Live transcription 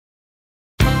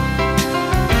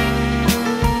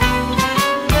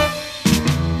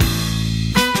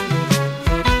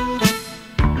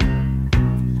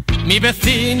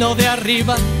vecino de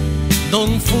arriba,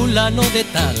 don fulano de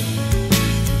tal,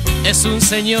 es un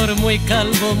señor muy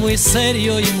calvo, muy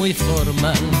serio y muy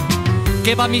formal,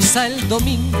 que va a misa el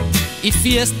domingo y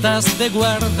fiestas de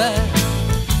guarda,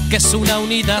 que es una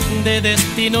unidad de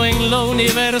destino en lo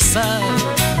universal,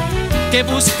 que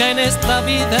busca en esta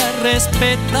vida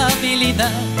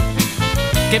respetabilidad,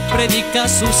 que predica a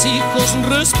sus hijos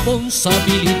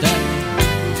responsabilidad,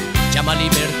 llama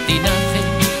libertinaje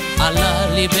a la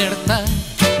libertad,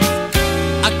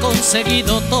 ha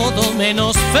conseguido todo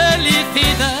menos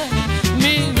felicidad.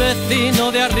 Mi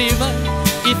vecino de arriba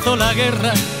hizo la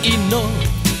guerra y no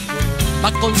va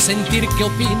a consentir que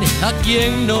opine a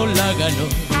quien no la ganó.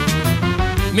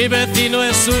 Mi vecino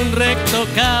es un recto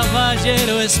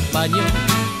caballero español,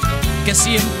 que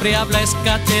siempre habla es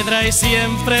cátedra y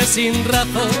siempre sin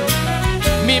razón.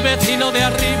 Mi vecino de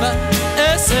arriba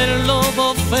es el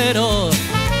lobo feroz,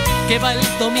 que va el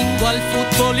domingo al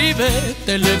fútbol y ve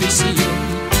televisión,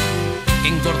 que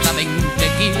engorda 20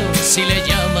 kilos si le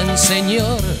llaman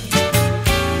señor,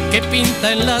 que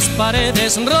pinta en las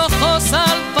paredes rojos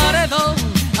al paredón.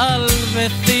 Al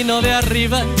vecino de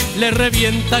arriba le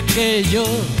revienta que yo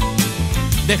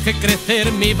deje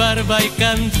crecer mi barba y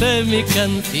cante mi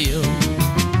canción.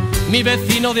 Mi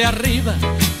vecino de arriba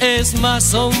es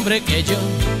más hombre que yo,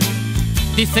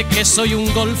 dice que soy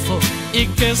un golfo y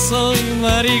que soy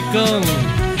maricón.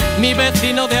 Mi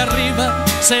vecino de arriba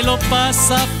se lo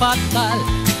pasa fatal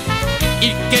y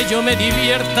que yo me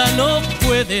divierta no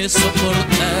puede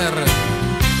soportar.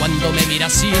 Cuando me mira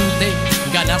siente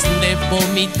ganas de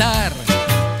vomitar.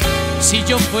 Si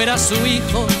yo fuera su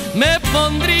hijo me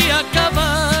pondría a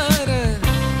acabar.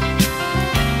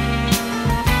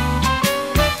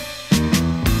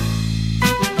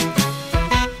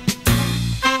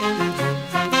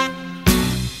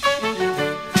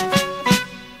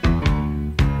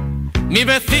 Mi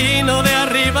vecino de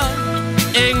arriba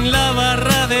en la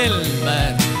barra del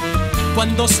bar,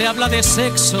 cuando se habla de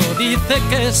sexo dice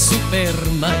que es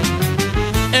Superman.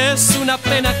 Es una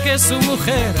pena que su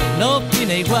mujer no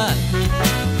opine igual.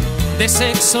 De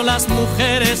sexo las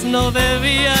mujeres no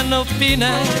debían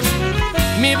opinar.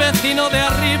 Mi vecino de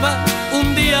arriba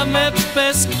un día me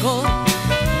pescó,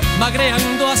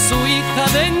 magreando a su hija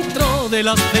dentro del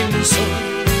ascensor.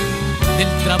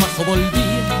 Del trabajo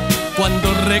volvía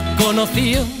cuando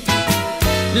reconoció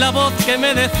la voz que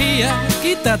me decía: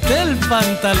 quítate el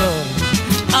pantalón.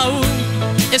 Aún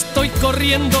estoy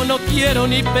corriendo, no quiero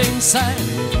ni pensar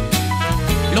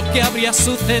lo que habría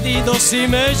sucedido si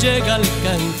me llega a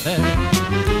alcanzar.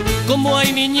 Como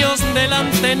hay niños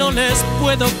delante no les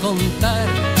puedo contar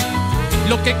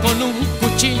lo que con un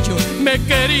cuchillo me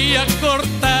quería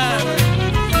cortar.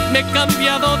 Me he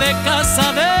cambiado de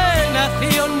casa, de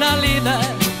nacionalidad,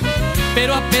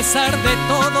 pero a pesar de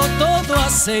todo, todo ha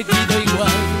seguido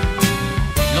igual.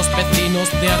 Los vecinos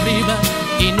de arriba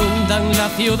inundan la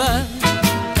ciudad.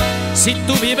 Si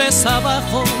tú vives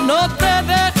abajo, no te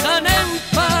dejan en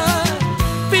paz.